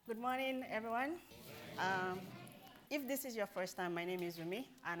Good morning, everyone. Um, if this is your first time, my name is Wunmi,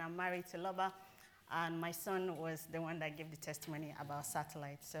 and I'm married to Loba, and my son was the one that gave the testimony about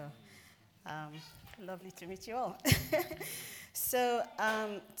satellite. So, um, lovely to meet you all.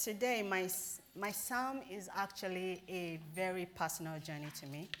 Today, my psalm is actually a very personal journey to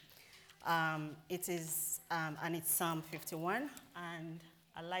me. It's Psalm 51, and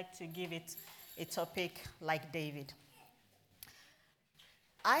I like to give it a topic like David.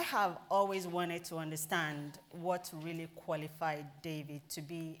 I have always wanted to understand what really qualified David to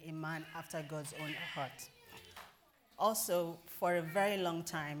be a man after God's own heart. Also, for a very long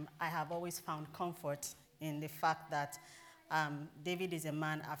time, I have always found comfort in the fact that David is a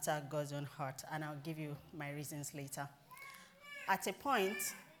man after God's own heart, and I'll give you my reasons later. At a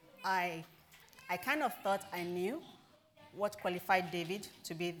point, I kind of thought I knew what qualified David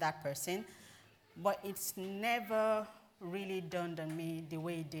to be that person, but it's never really dawned on me the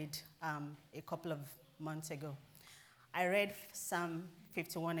way it did a couple of months ago. I read Psalm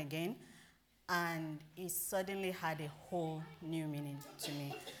 51 again, and it suddenly had a whole new meaning to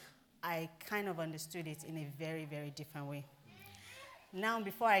me. I kind of understood it in a very, very different way. Now,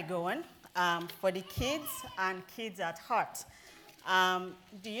 before I go on, for the kids and kids at heart,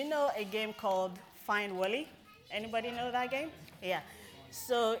 do you know a game called Find Wally? Anybody know that game? Yeah.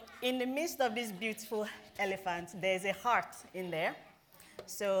 So in the midst of this beautiful elephant, there's a heart in there.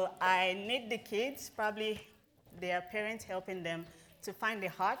 So I need the kids, probably their parents helping them, to find the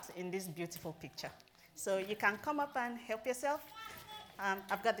heart in this beautiful picture. So you can come up and help yourself.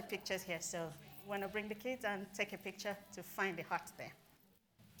 I've got the pictures here, so you want to bring the kids and take a picture to find the heart there.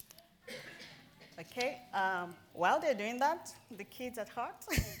 Okay, while they're doing that, the kids at heart.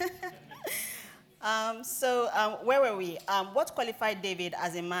 Where were we? What qualified David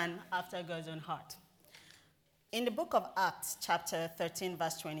as a man after God's own heart? In the book of Acts, chapter 13,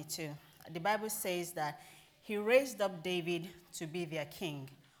 verse 22, the Bible says that he raised up David to be their king,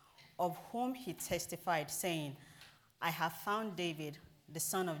 of whom he testified, saying, I have found David, the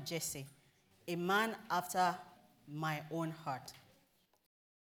son of Jesse, a man after my own heart.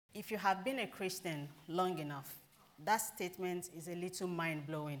 If you have been a Christian long enough, that statement is a little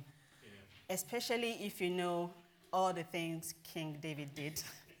mind-blowing. Especially if you know all the things King David did.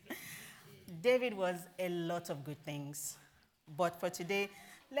 David was a lot of good things. But for today,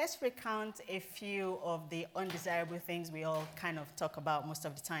 let's recount a few of the undesirable things we all kind of talk about most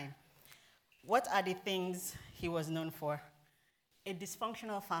of the time. What are the things he was known for? A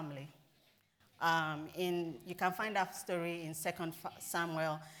dysfunctional family. You can find that story in 2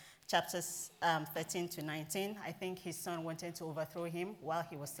 Samuel chapters 13 to 19. I think his son wanted to overthrow him while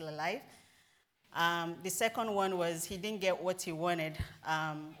he was still alive. The second one was he didn't get what he wanted.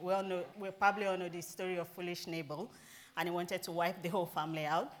 We probably all know the story of foolish Nabal, and he wanted to wipe the whole family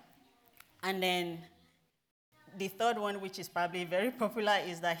out. And then the third one, which is probably very popular,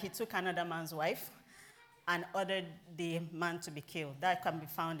 is that he took another man's wife and ordered the man to be killed. That can be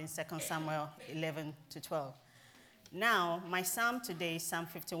found in 2 Samuel 11 to 12. Now, my psalm today, Psalm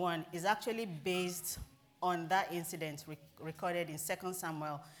 51, is actually based on that incident recorded in 2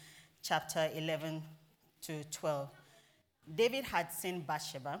 Samuel chapter 11 to 12. David had seen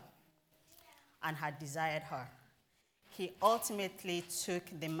Bathsheba and had desired her. He ultimately took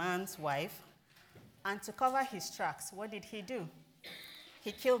the man's wife, and to cover his tracks, what did he do?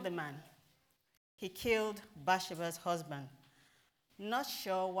 He killed the man. He killed Bathsheba's husband. Not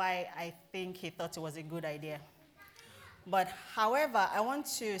sure why I think he thought it was a good idea. But however, I want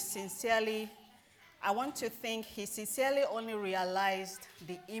to think he sincerely only realized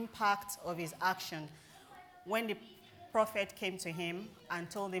the impact of his action when the prophet came to him and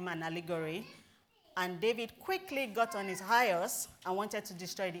told him an allegory, and David quickly got on his high horse and wanted to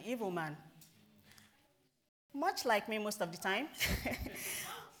destroy the evil man. Much like me most of the time.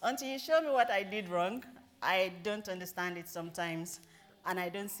 Until you show me what I did wrong, I don't understand it sometimes, and I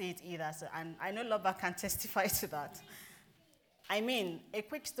don't see it either. And I know Loba can testify to that. I mean, a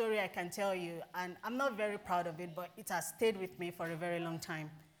quick story I can tell you, and I'm not very proud of it, but it has stayed with me for a very long time.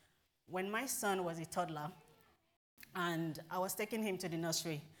 When my son was a toddler, and I was taking him to the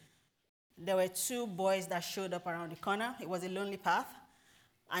nursery, there were two boys that showed up around the corner. It was a lonely path,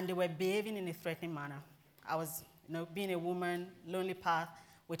 and they were behaving in a threatening manner. I was, being a woman, lonely path,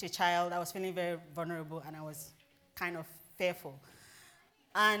 with a child, I was feeling very vulnerable, and I was kind of fearful.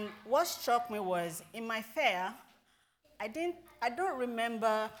 And what struck me was, in my fear, I don't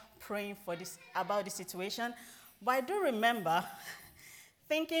remember praying about the situation, but I do remember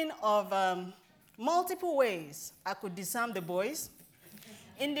thinking of multiple ways I could disarm the boys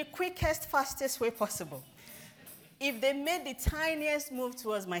in the quickest, fastest way possible. if they made the tiniest move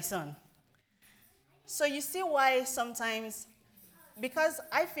towards my son. So you see why sometimes, because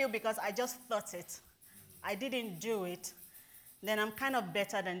I just thought it, I didn't do it, then I'm kind of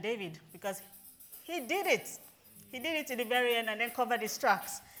better than David because he did it. He did it to the very end and then covered his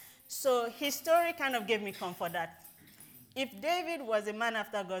tracks. So his story kind of gave me comfort that if David was a man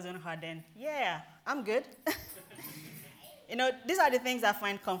after God's own heart, then yeah, I'm good. These are the things I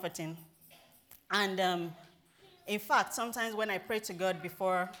find comforting. And in fact, sometimes when I prayed to God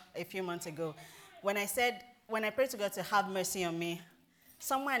before a few months ago, when I prayed to God to have mercy on me,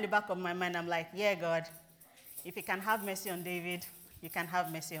 somewhere in the back of my mind, I'm like, yeah, God, if you can have mercy on David, you can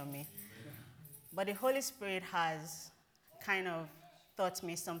have mercy on me. But the Holy Spirit has kind of taught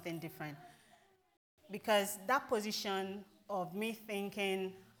me something different. Because that position of me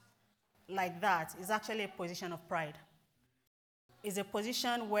thinking like that is actually a position of pride. It's a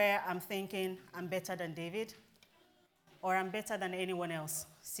position where I'm thinking I'm better than David or I'm better than anyone else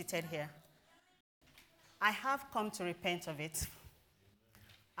seated here. I have come to repent of it.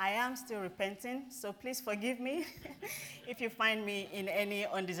 I am still repenting, so please forgive me if you find me in any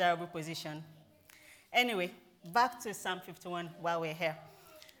undesirable position. Anyway, back to Psalm 51 while we're here.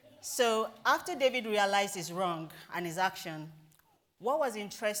 So after David realized his wrong and his action, what was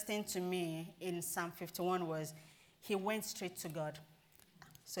interesting to me in Psalm 51 was he went straight to God.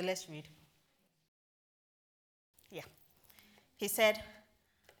 So let's read. Yeah. He said,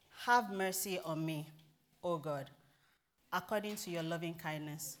 "Have mercy on me, O God, according to your loving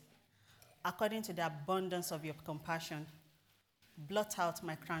kindness, according to the abundance of your compassion. Blot out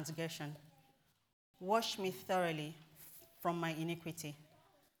my transgression. Wash me thoroughly from my iniquity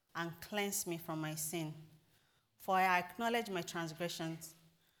and cleanse me from my sin. For I acknowledge my transgressions,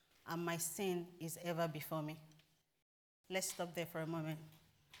 and my sin is ever before me." Let's stop there for a moment.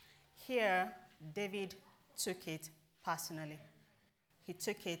 Here, David took it personally. He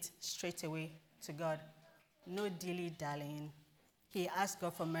took it straight away to God. No dilly-dallying. He asked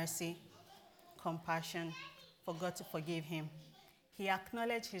God for mercy, compassion, for God to forgive him. He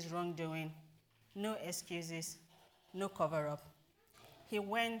acknowledged his wrongdoing. No excuses, no cover-up. He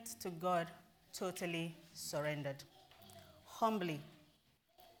went to God totally surrendered, humbly.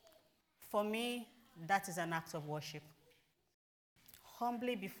 For me, that is an act of worship.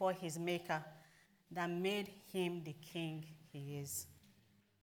 Humbly before his maker that made him the king he is.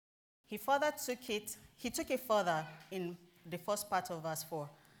 He took it further in the first part of verse 4.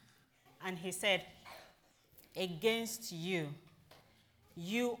 And he said, "Against you,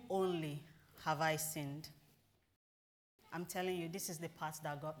 you only have I sinned." I'm telling you, this is the part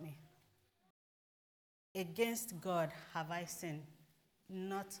that got me. Against God have I sinned.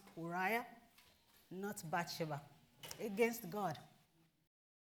 Not Uriah, not Bathsheba. Against God.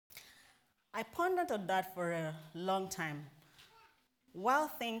 I pondered on that for a long time while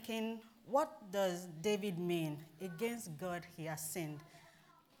thinking, what does David mean? Against God he has sinned.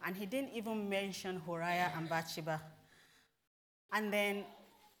 And he didn't even mention Uriah and Bathsheba. And then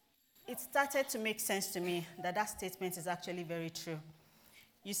it started to make sense to me that that statement is actually very true.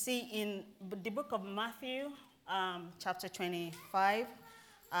 You see, in the book of Matthew, chapter 25,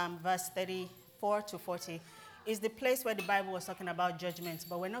 verse 34 to 40, is the place where the Bible was talking about judgment.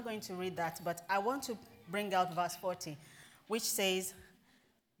 But we're not going to read that. But I want to bring out verse 40, which says,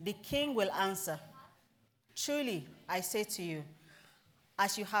 "The king will answer, 'Truly, I say to you,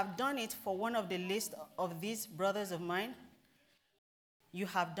 as you have done it for one of the least of these brothers of mine, you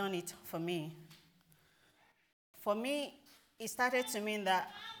have done it for me.'" For me, it started to mean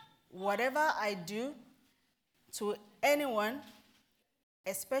that whatever I do to anyone,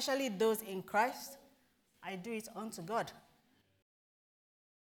 especially those in Christ, I do it unto God.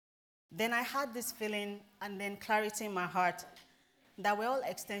 Then I had this feeling and then clarity in my heart that we're all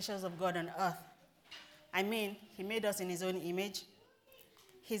extensions of God on earth. I mean, he made us in his own image.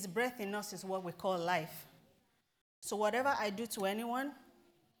 His breath in us is what we call life. So whatever I do to anyone,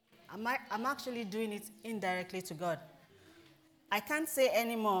 I'm actually doing it indirectly to God. I can't say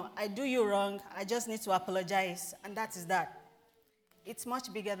anymore, "I do you wrong, I just need to apologize," and that is that. It's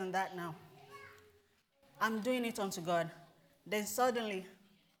much bigger than that now. I'm doing it unto God. Then suddenly,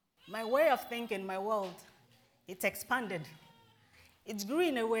 my way of thinking, my world, it expanded. It grew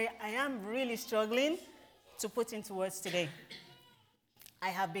in a way I am really struggling to put into words today. I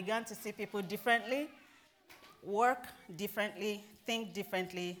have begun to see people differently, work differently, think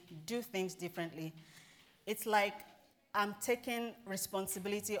differently, do things differently. It's like I'm taking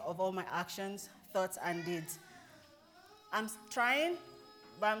responsibility of all my actions, thoughts, and deeds. I'm trying,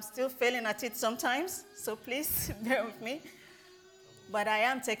 but I'm still failing at it sometimes, so please bear with me. But I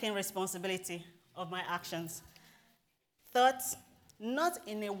am taking responsibility of my actions. thoughts not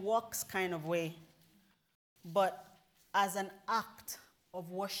in a works kind of way, but as an act of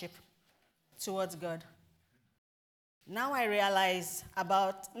worship towards God. Now I realize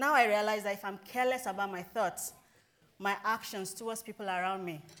that if I'm careless about my thoughts, my actions towards people around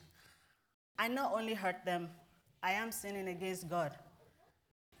me, I not only hurt them, I am sinning against God.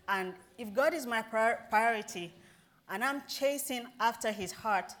 And if God is my priority and I'm chasing after his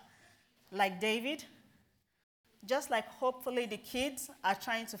heart, like David, just like hopefully the kids are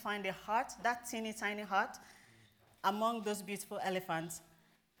trying to find a heart, that teeny tiny heart, among those beautiful elephants,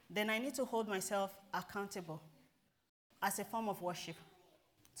 then I need to hold myself accountable as a form of worship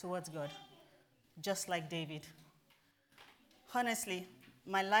towards God, just like David. Honestly,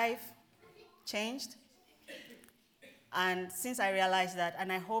 my life changed, and since I realized that,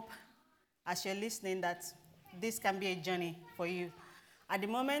 and I hope as you're listening that this can be a journey for you. At the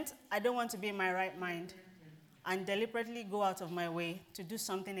moment, I don't want to be in my right mind and deliberately go out of my way to do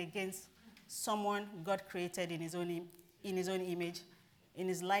something against someone God created in his own image, in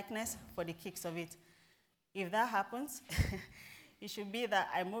his likeness, for the kicks of it. If that happens, it should be that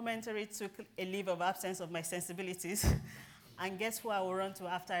I momentarily took a leave of absence of my sensibilities. And guess who I will run to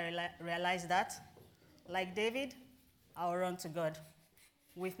after I realize that? Like David, I will run to God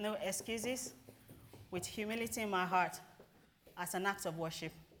with no excuses, with humility in my heart, as an act of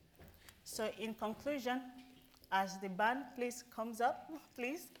worship. So in conclusion, as the band please comes up,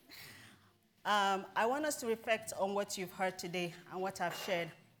 please, I want us to reflect on what you've heard today and what I've shared.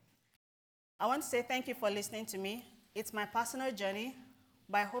 I want to say thank you for listening to me. It's my personal journey,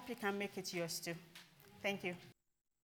 but I hope you can make it yours too. Thank you.